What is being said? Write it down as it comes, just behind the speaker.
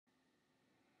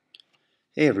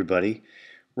Hey everybody,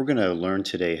 we're going to learn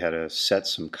today how to set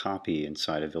some copy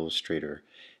inside of Illustrator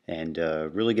and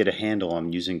really get a handle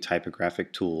on using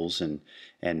typographic tools and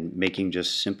making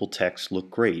just simple text look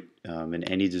great in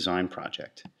any design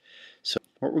project. So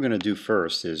what we're going to do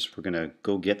first is we're going to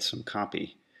go get some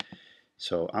copy.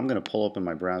 So I'm going to pull open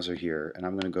my browser here and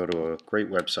I'm going to go to a great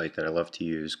website that I love to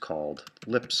use called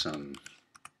Lipsum.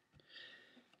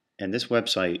 And this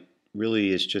website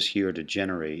really is just here to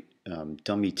generate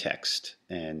dummy text.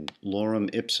 And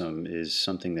lorem ipsum is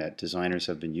something that designers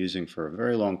have been using for a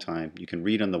very long time. You can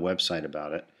read on the website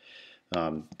about it.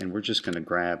 And we're just going to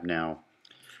grab now,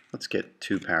 let's get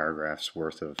 2 paragraphs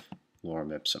worth of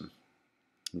lorem ipsum.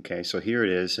 Okay, so here it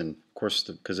is, and of course,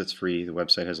 because it's free, the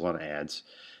website has a lot of ads.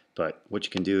 But what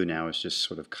you can do now is just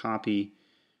sort of copy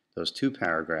those 2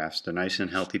 paragraphs, they're nice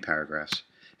and healthy paragraphs,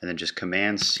 and then just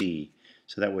Command C.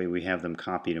 So that way we have them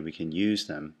copied and we can use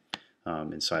them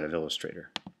inside of Illustrator.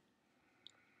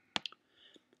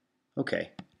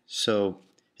 Okay, so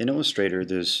in Illustrator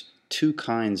there's 2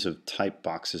 kinds of type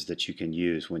boxes that you can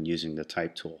use when using the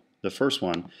type tool. The first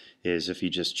one is if you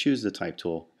just choose the type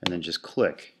tool and then just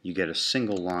click, you get a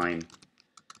single line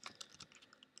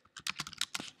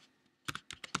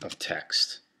of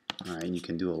text. All right, and you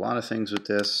can do a lot of things with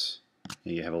this.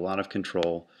 You have a lot of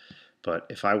control, but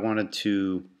if I wanted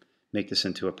to make this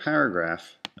into a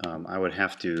paragraph, I would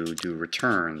have to do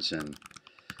returns, and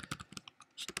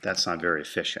that's not very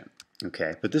efficient.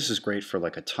 Okay, but this is great for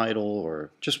like a title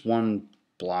or just one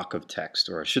block of text,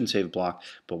 or I shouldn't say block,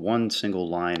 but one single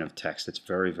line of text. It's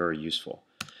very, very useful.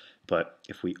 But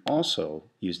if we also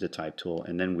use the type tool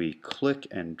and then we click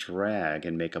and drag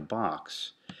and make a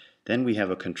box, then we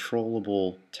have a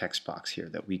controllable text box here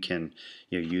that we can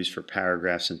use for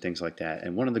paragraphs and things like that.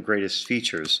 And one of the greatest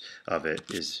features of it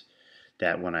is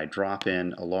that when I drop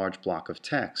in a large block of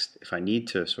text, if I need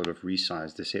to sort of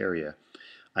resize this area,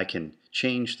 I can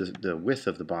change the width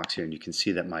of the box here, and you can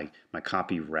see that my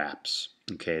copy wraps,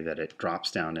 okay, that it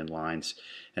drops down in lines,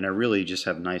 and I really just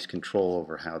have nice control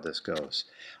over how this goes.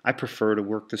 I prefer to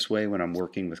work this way when I'm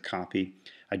working with copy.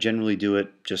 I generally do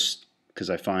it just because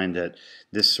I find that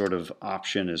this sort of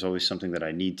option is always something that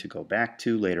I need to go back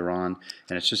to later on,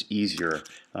 and it's just easier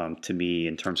to me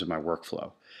in terms of my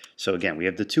workflow. So again, we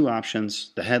have the 2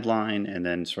 options, the headline and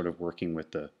then sort of working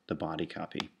with the body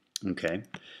copy. Okay,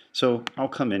 so I'll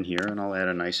come in here and I'll add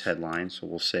a nice headline. So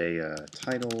we'll say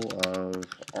title of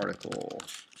article.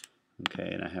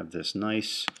 Okay, and I have this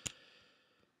nice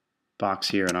box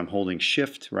here, and I'm holding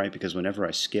Shift, right? Because whenever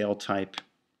I scale type,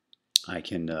 I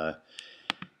can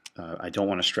I don't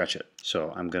want to stretch it,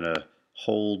 so I'm going to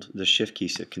hold the Shift key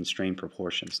to constrain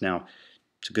proportions. Now,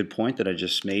 it's a good point that I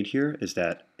just made here is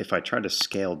that if I try to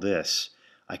scale this,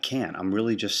 I can't. I'm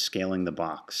really just scaling the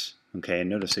box. Okay, and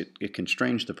notice it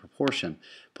constrains the proportion,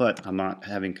 but I'm not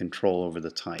having control over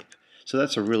the type. So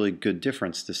that's a really good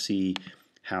difference to see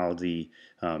how the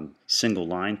single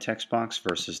line text box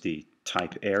versus the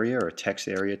type area or text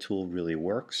area tool really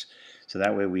works. So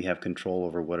that way we have control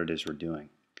over what it is we're doing.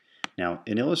 Now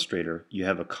in Illustrator you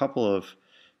have a couple of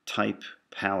type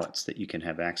palettes that you can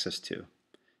have access to.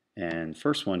 And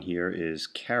first one here is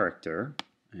character,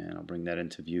 and I'll bring that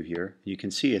into view here. You can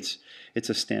see it's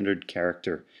a standard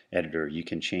character editor. You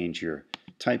can change your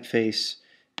typeface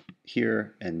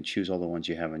here and choose all the ones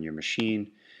you have on your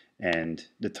machine and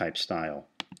the type style.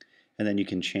 And then you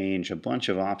can change a bunch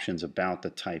of options about the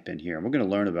type in here. And we're going to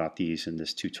learn about these in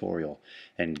this tutorial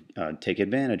and take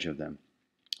advantage of them.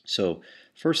 So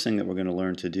first thing that we're going to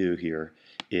learn to do here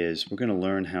is we're going to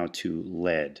learn how to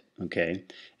lead, okay?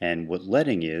 And what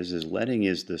leading is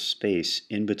the space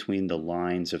in between the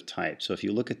lines of type. So if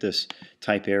you look at this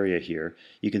type area here,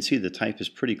 you can see the type is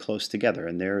pretty close together,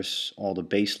 and there's all the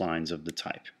baselines of the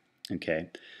type, okay?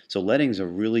 So leading is a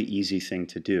really easy thing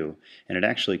to do, and it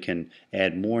actually can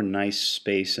add more nice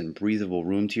space and breathable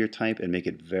room to your type and make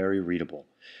it very readable.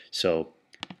 So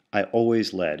I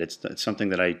always lead. It's something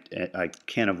that I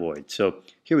can't avoid. So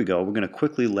here we go. We're going to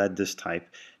quickly lead this type.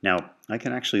 Now I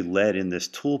can actually lead in this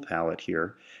tool palette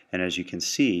here, and as you can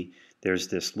see, there's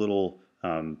this little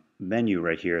menu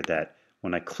right here that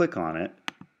when I click on it,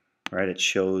 right, it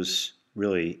shows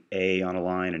really A on a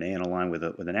line and A on a line with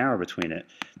an arrow between it.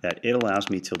 That it allows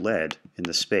me to lead in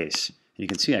the space. And you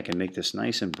can see I can make this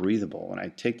nice and breathable. When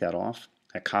I take that off,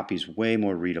 that copy's way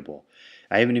more readable.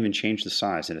 I haven't even changed the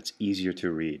size, and it's easier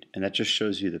to read. And that just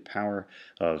shows you the power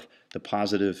of the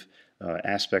positive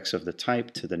aspects of the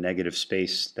type to the negative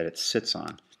space that it sits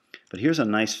on. But here's a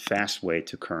nice fast way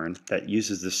to kern that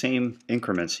uses the same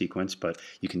increment sequence, but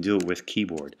you can do it with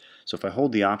keyboard. So if I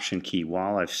hold the Option key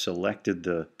while I've selected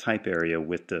the type area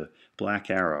with the black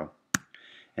arrow,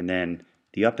 and then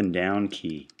the up and down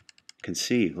key, you can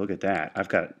see, look at that. I've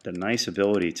got the nice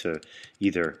ability to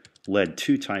either lead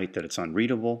too tight that it's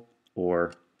unreadable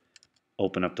or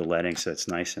open up the leading so it's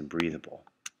nice and breathable.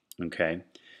 Okay,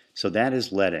 so that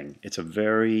is leading. It's a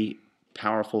very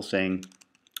powerful thing.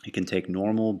 You can take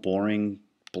normal, boring,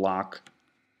 block,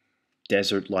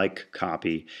 desert-like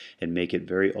copy and make it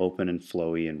very open and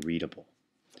flowy and readable.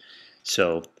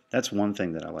 So that's one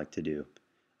thing that I like to do.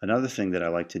 Another thing that I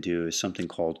like to do is something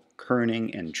called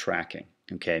kerning and tracking.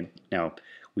 Okay, now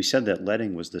we said that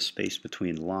leading was the space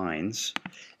between lines,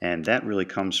 and that really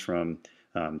comes from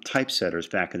typesetters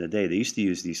back in the day. They used to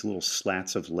use these little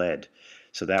slats of lead,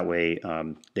 so that way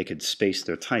they could space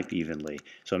their type evenly.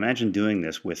 So imagine doing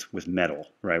this with metal,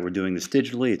 right? We're doing this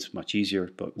digitally, it's much easier,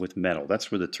 but with metal,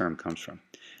 that's where the term comes from.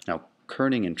 Now,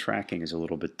 kerning and tracking is a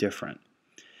little bit different.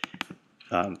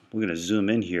 We're going to zoom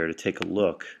in here to take a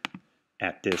look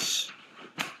at this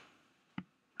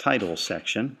title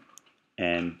section.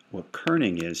 And what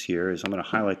kerning is here is I'm going to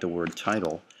highlight the word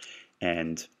title,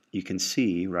 and you can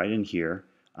see right in here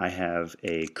I have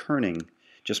a kerning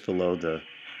just below the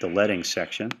leading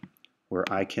section where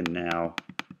I can now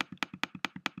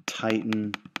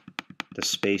tighten the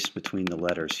space between the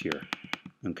letters here.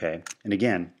 Okay, and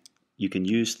again, you can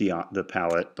use the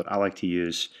palette, but I like to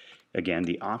use, again,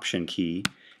 the Option key,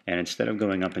 and instead of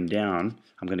going up and down,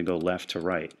 I'm going to go left to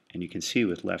right. And you can see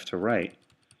with left to right,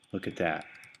 look at that.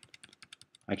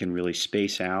 I can really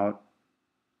space out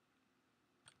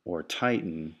or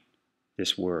tighten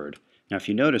this word. Now if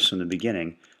you notice from the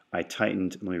beginning, I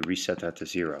tightened, let me reset that to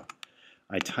 0.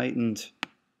 I tightened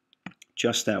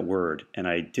just that word, and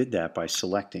I did that by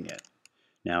selecting it.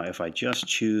 Now if I just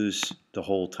choose the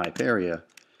whole type area,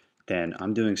 then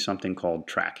I'm doing something called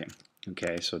tracking.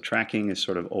 Okay, so tracking is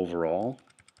sort of overall,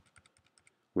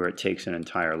 where it takes an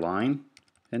entire line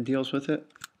and deals with it.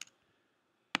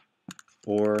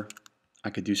 Or I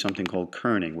could do something called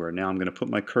kerning, where now I'm going to put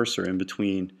my cursor in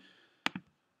between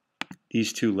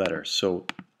these two letters. So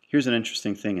here's an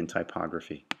interesting thing in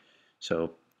typography.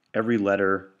 So every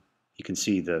letter, you can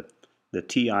see the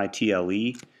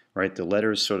T-I-T-L-E, right? The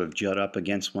letters sort of jut up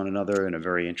against one another in a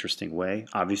very interesting way.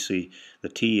 Obviously, the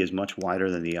T is much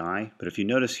wider than the I, but if you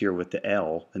notice here with the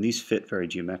L, and these fit very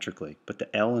geometrically, but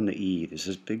the L and the E, there's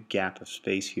this big gap of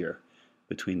space here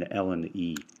between the L and the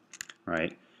E,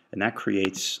 right? And that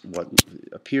creates what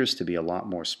appears to be a lot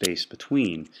more space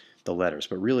between the letters,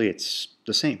 but really it's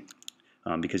the same.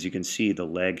 Because you can see the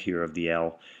leg here of the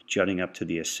L jutting up to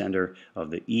the ascender of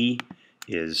the E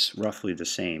is roughly the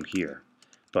same here.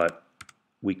 But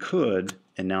we could,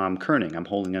 and now I'm kerning, I'm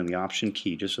holding on the Option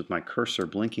key just with my cursor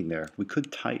blinking there, we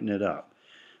could tighten it up.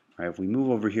 Right? If we move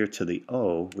over here to the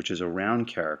O, which is a round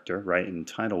character, right? In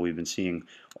the title we've been seeing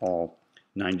all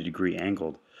 90-degree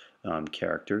angled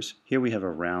characters. Here we have a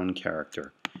round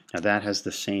character. Now that has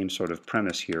the same sort of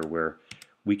premise here where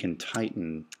we can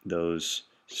tighten those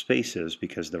spaces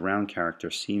because the round character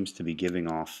seems to be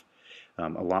giving off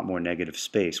a lot more negative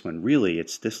space when really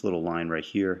it's this little line right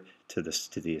here to the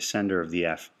ascender of the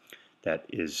F that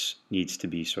needs to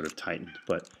be sort of tightened.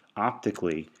 But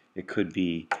optically it could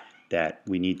be that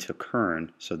we need to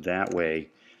kern so that way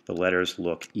the letters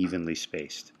look evenly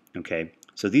spaced. Okay,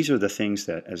 so these are the things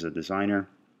that as a designer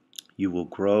you will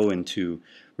grow into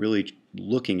really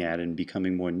looking at and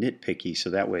becoming more nitpicky so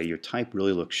that way your type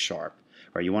really looks sharp.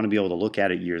 Right? You want to be able to look at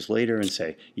it years later and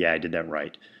say, yeah, I did that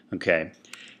right. Okay,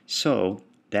 so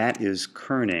that is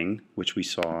kerning, which we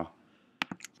saw.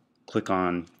 Click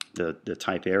on the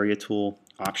type area tool,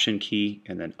 Option key,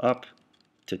 and then up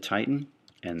to tighten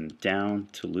and down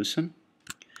to loosen,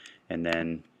 and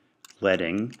then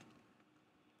leading,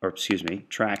 or excuse me,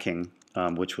 tracking,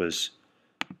 which was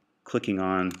clicking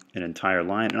on an entire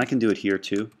line, and I can do it here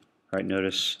too. Right?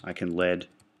 Notice I can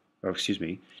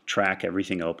track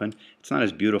everything open. It's not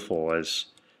as beautiful as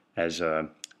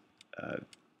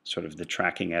sort of the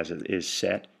tracking as it is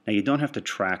set. Now you don't have to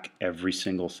track every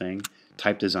single thing.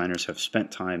 Type designers have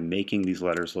spent time making these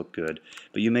letters look good,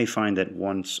 but you may find that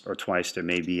once or twice there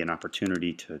may be an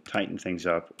opportunity to tighten things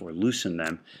up or loosen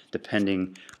them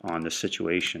depending on the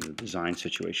situation, the design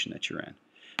situation that you're in.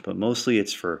 But mostly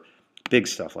it's for big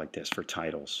stuff like this, for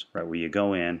titles, right, where you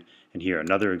go in, and here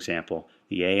another example,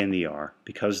 the A and the R,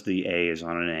 because the A is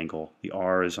on an angle, the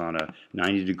R is on a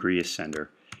 90-degree ascender,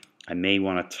 I may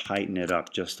want to tighten it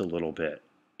up just a little bit.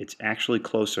 It's actually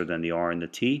closer than the R and the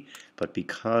T, but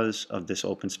because of this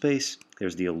open space,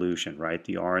 there's the illusion, right?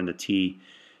 The R and the T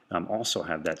also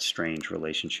have that strange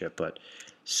relationship, but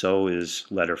so is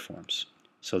letter forms.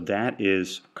 So that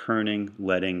is kerning,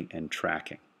 leading, and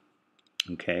tracking.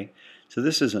 Okay, so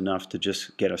this is enough to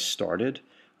just get us started.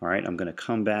 All right, I'm going to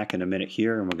come back in a minute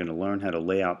here, and we're going to learn how to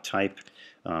lay out type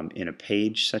in a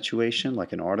page situation,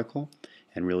 like an article,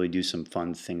 and really do some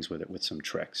fun things with it with some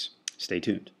tricks. Stay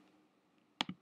tuned.